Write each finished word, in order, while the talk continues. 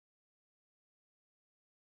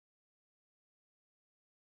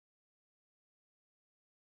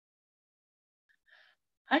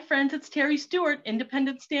Hi friends, it's Terry Stewart,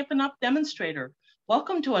 Independent Stampin' Up! Demonstrator.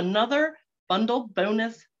 Welcome to another bundle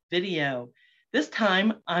bonus video. This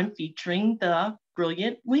time I'm featuring the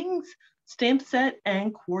Brilliant Wings stamp set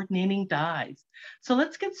and coordinating dies. So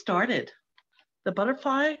let's get started. The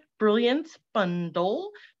Butterfly Brilliance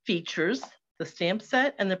bundle features the stamp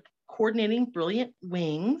set and the coordinating Brilliant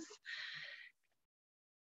Wings.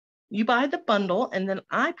 You buy the bundle and then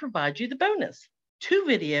I provide you the bonus. 2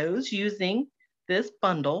 videos using this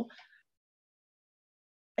bundle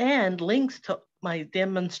and links to my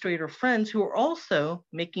demonstrator friends who are also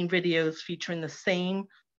making videos featuring the same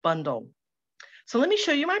bundle. So let me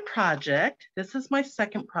show you my project. This is my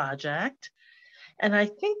second project. And I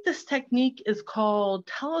think this technique is called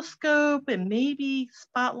telescope and maybe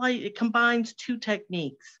spotlight. It combines 2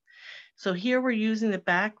 techniques. So here we're using the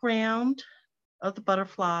background of the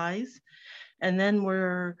butterflies, and then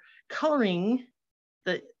we're coloring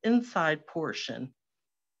the inside portion.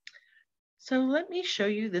 So let me show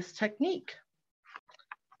you this technique.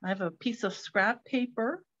 I have a piece of scrap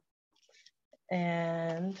paper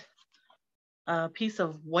and a piece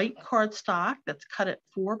of white cardstock that's cut at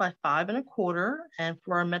 4 by 5 1/4. And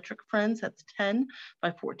for our metric friends, that's 10 by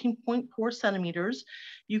 14.4 centimeters.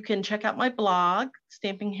 You can check out my blog,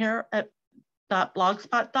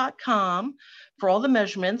 stampinghere.blogspot.com, for all the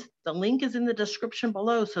measurements. The link is in the description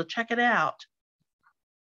below, so check it out.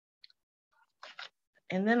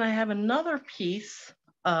 And then I have another piece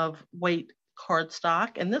of white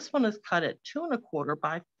cardstock, and this one is cut at 2 1/4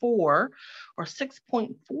 by 4, or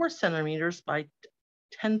 6.4 centimeters by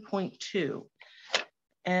 10.2.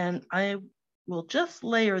 And I will just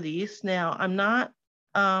layer these. Now I'm not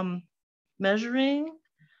measuring,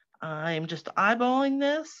 I'm just eyeballing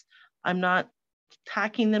this. I'm not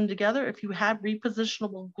tacking them together. If you have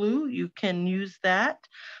repositionable glue, you can use that.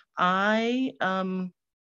 I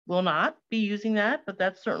will not be using that, but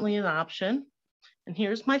that's certainly an option. And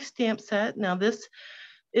here's my stamp set. Now this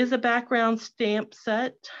is a background stamp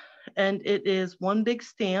set, and it is one big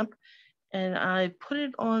stamp, and I put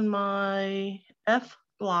it on my F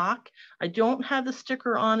block. I don't have the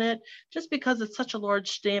sticker on it just because it's such a large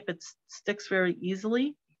stamp, it sticks very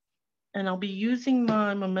easily. And I'll be using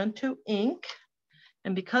my Memento ink.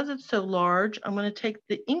 And because it's so large, I'm going to take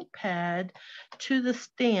the ink pad to the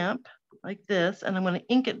stamp like this, and I'm going to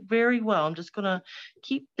ink it very well. I'm just going to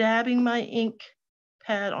keep dabbing my ink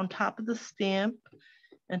pad on top of the stamp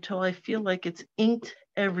until I feel like it's inked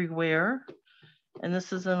everywhere. And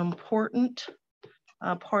this is an important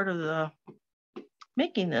part of the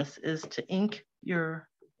making this, is to ink your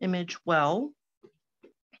image well.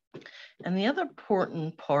 And the other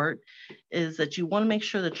important part is that you want to make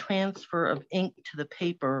sure the transfer of ink to the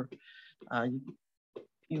paper,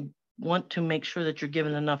 you want to make sure that you're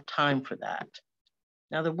given enough time for that.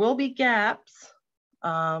 Now there will be gaps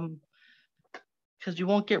because you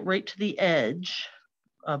won't get right to the edge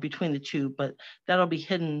between the two, but that'll be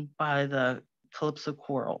hidden by the Calypso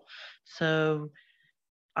coral. So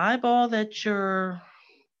eyeball that your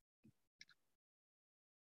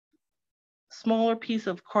smaller piece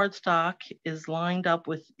of cardstock is lined up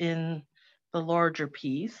within the larger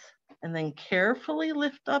piece, and then carefully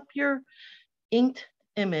lift up your inked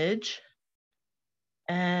image,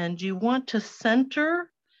 and you want to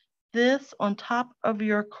center this on top of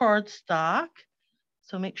your cardstock.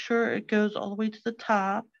 So make sure it goes all the way to the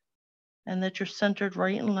top and that you're centered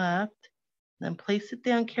right and left. Then place it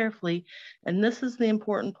down carefully. And this is the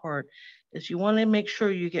important part, is you want to make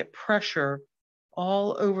sure you get pressure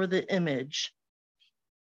all over the image,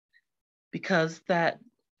 because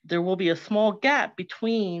there will be a small gap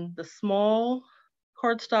between the small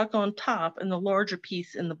cardstock on top and the larger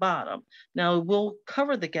piece in the bottom. Now it will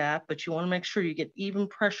cover the gap, but you want to make sure you get even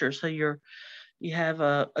pressure so you have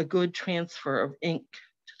a good transfer of ink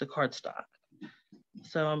to the cardstock.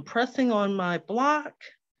 So I'm pressing on my block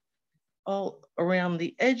all around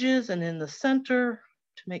the edges and in the center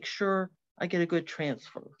to make sure I get a good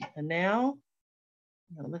transfer. And now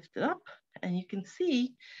I'm going to lift it up, and you can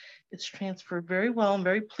see it's transferred very well. I'm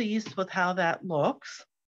very pleased with how that looks.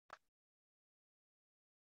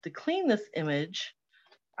 To clean this image,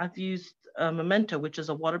 I've used Memento, which is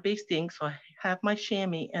a water-based ink. So I have my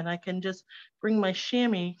chamois, and I can just bring my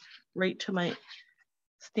chamois right to my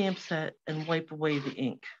stamp set and wipe away the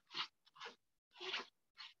ink,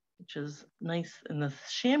 which is nice. And the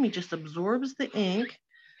chamois just absorbs the ink.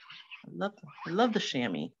 I love the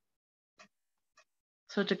chamois.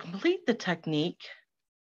 So to complete the technique,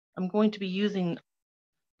 I'm going to be using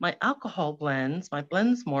my alcohol blends, my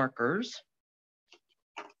blends markers.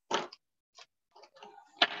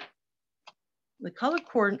 The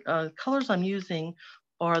colors I'm using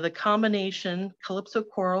are the combination Calypso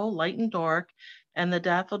Coral, light and dark, and the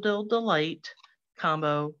Daffodil Delight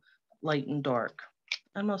combo, light and dark.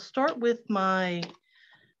 I'm gonna start with my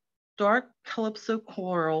dark Calypso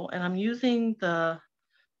Coral, and I'm using the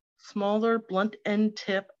smaller blunt end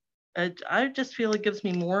tip. I just feel it gives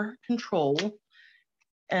me more control.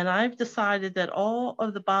 And I've decided that all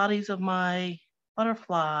of the bodies of my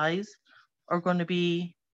butterflies are going to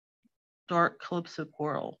be dark Calypso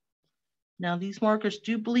Coral. Now these markers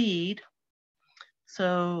do bleed,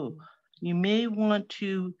 so you may want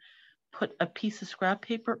to put a piece of scrap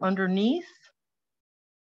paper underneath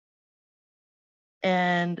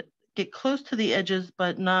and get close to the edges,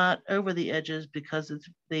 but not over the edges, because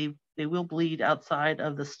they will bleed outside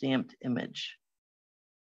of the stamped image.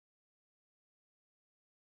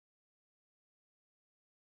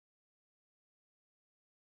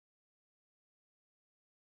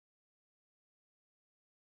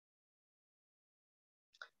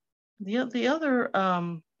 The other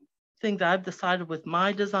thing that I've decided with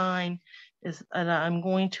my design is that I'm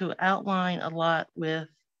going to outline a lot with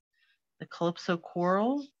the Calypso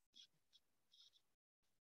Coral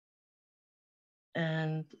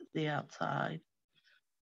and the outside.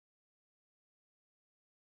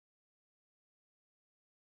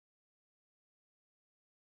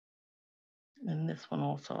 And this one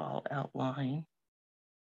also I'll outline.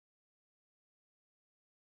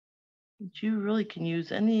 But you really can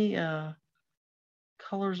use any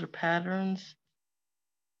colors or patterns.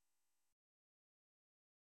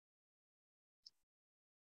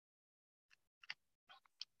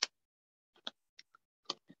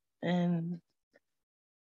 And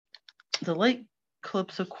the light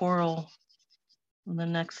Calypso Coral on the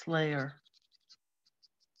next layer.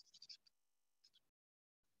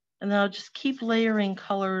 And then I'll just keep layering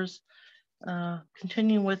colors,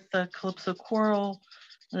 continuing with the Calypso Coral,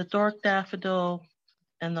 the dark daffodil,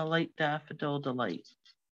 and the light Daffodil Delight.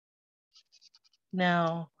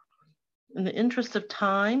 Now, in the interest of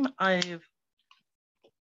time, I've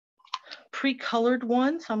pre-colored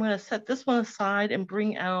one, so I'm going to set this one aside and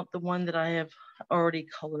bring out the one that I have already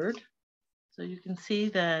colored. So you can see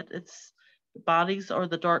that it's the bodies are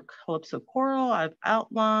the dark Calypso Coral. I've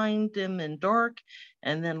outlined them in dark,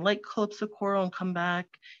 and then light Calypso Coral, and come back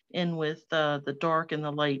in with the dark and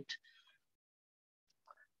the light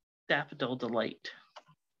Daffodil Delight.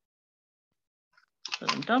 So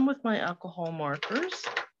I'm done with my alcohol markers,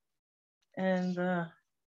 and the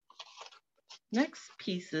next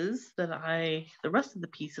pieces that the rest of the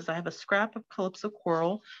pieces, I have a scrap of Calypso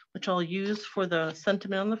Coral, which I'll use for the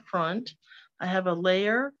sentiment on the front. I have a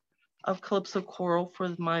layer of Calypso Coral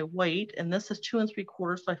for my white, and this is 2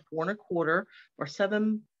 3/4 by 4 1/4, or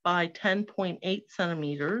 7 by 10.8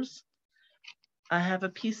 centimeters. I have a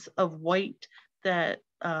piece of white that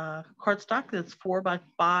cardstock that's 4 by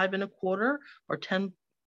 5 1/4, or 10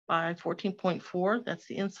 by 14.4. That's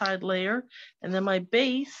the inside layer. And then my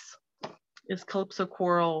base is Calypso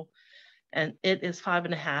Coral, and it is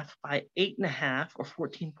 5.5 by 8.5, or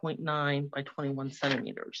 14.9 by 21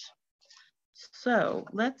 centimeters. So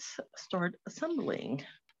let's start assembling.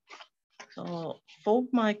 So I'll fold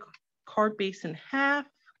my card base in half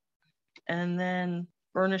and then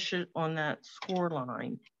burnish it on that score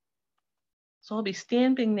line. So I'll be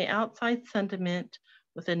stamping the outside sentiment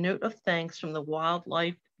with a note of thanks from the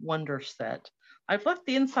Wildlife Wonder set. I've left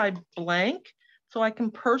the inside blank so I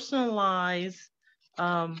can personalize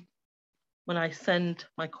when I send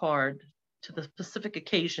my card to the specific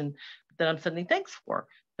occasion that I'm sending thanks for.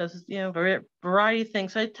 Because, you know, variety of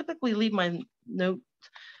things. So I typically leave my note,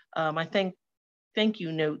 my thank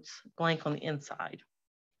you notes blank on the inside.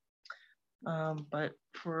 But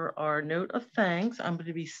for our note of thanks, I'm going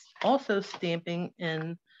to be also stamping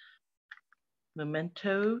in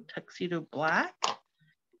Memento Tuxedo Black.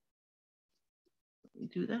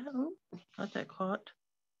 Do that. Oh, got that caught.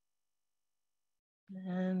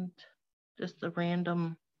 And just a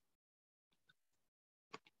random,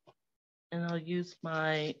 and I'll use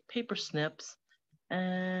my paper snips,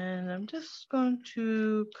 and I'm just going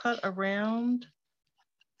to cut around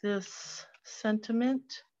this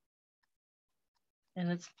sentiment, and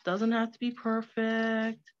it doesn't have to be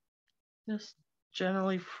perfect, just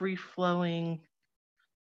generally free flowing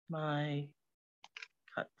my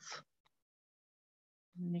cuts.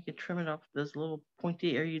 And you can trim it off this little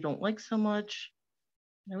pointy area you don't like so much.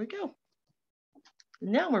 There we go.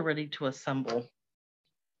 Now we're ready to assemble.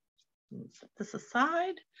 Set this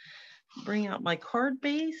aside, bring out my card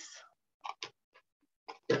base.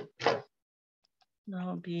 Now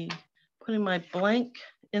I'll be putting my blank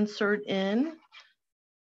insert in,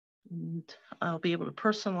 and I'll be able to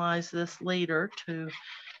personalize this later to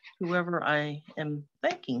whoever I am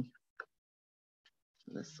thanking.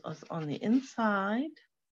 This is on the inside.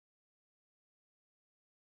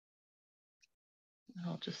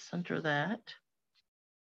 I'll just center that.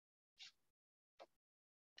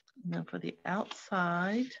 And then for the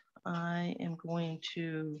outside, I am going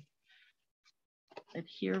to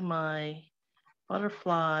adhere my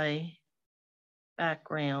butterfly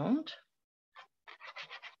background.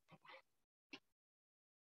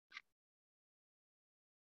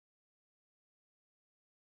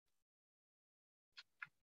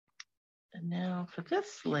 And now for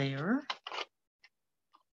this layer,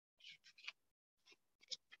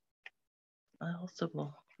 I also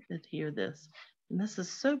will adhere this. And this is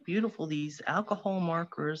so beautiful. These alcohol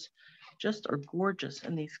markers just are gorgeous.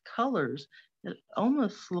 And these colors, it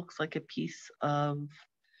almost looks like a piece of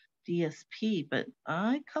DSP, but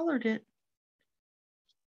I colored it.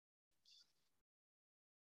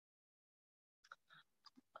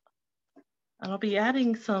 I'll be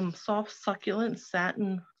adding some soft succulent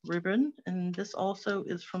satin ribbon, and this also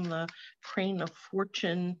is from the Crane of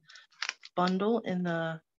Fortune bundle in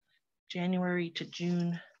the January to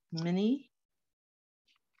June mini.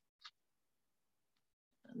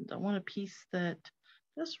 And I want a piece that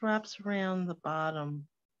just wraps around the bottom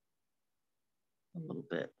a little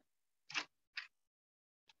bit.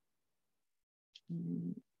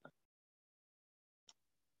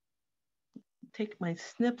 Take my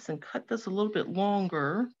snips and cut this a little bit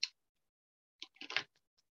longer.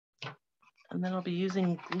 And then I'll be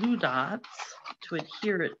using glue dots to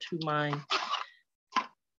adhere it to my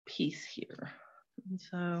piece here. And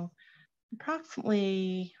so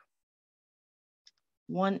approximately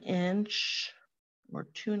 1 inch or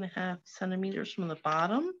 2.5 centimeters from the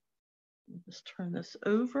bottom. I'll just turn this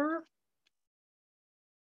over.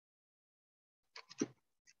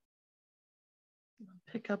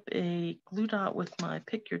 Pick up a glue dot with my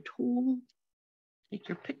pick your tool. Take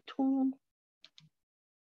your pick tool.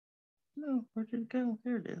 Oh, where did it go?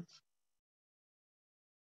 There it is.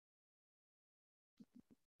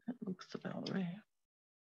 That looks about right.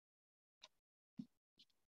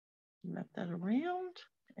 Wrap that around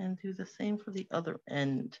and do the same for the other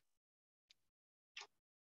end.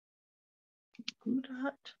 Glue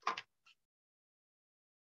dot.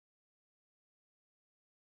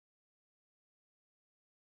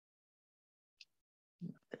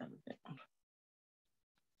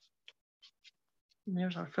 And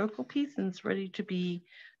there's our focal piece, and it's ready to be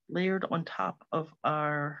layered on top of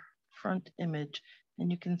our front image. And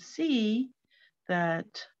you can see that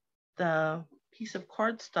the piece of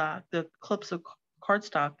cardstock, the clips of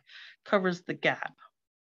cardstock covers the gap.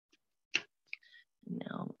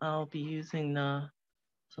 Now I'll be using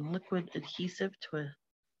some liquid adhesive to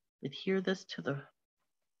adhere this to the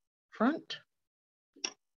front.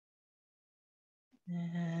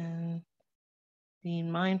 And being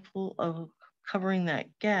mindful of covering that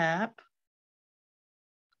gap.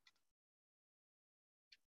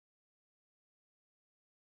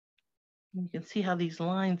 You can see how these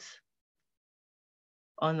lines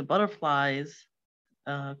on the butterflies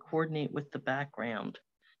coordinate with the background.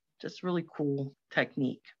 Just really cool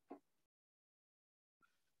technique.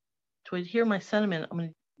 To adhere my sentiment, I'm going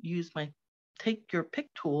to use my take your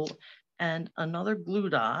pick tool and another glue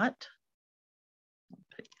dot.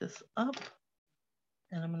 Pick this up,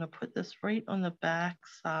 and I'm going to put this right on the back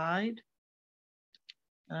side.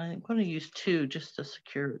 I'm going to use 2 just to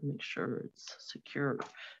secure it, make sure it's secure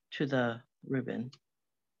to the ribbon.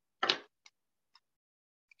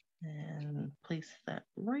 And place that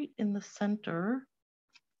right in the center.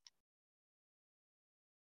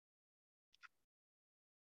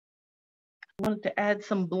 I wanted to add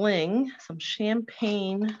some bling, some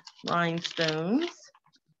champagne rhinestones.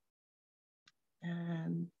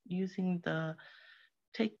 And using the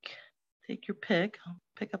take your pick, I'll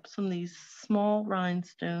pick up some of these small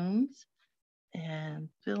rhinestones and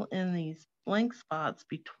fill in these blank spots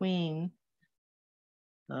between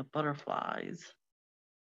the butterflies.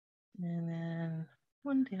 And then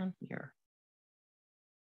one down here.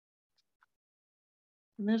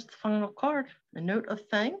 And there's the final card, a note of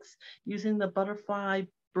thanks using the Butterfly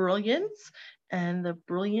Brilliance and the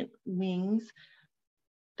Brilliant Wings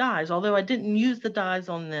dies. Although I didn't use the dies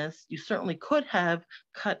on this, you certainly could have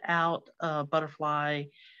cut out a butterfly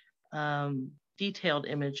detailed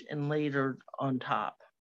image and layered on top.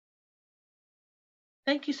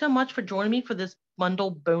 Thank you so much for joining me for this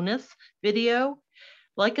bundle bonus video.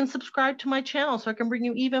 Like and subscribe to my channel so I can bring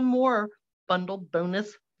you even more bundle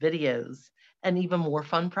bonus videos and even more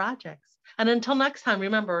fun projects. And until next time,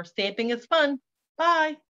 remember, stamping is fun. Bye.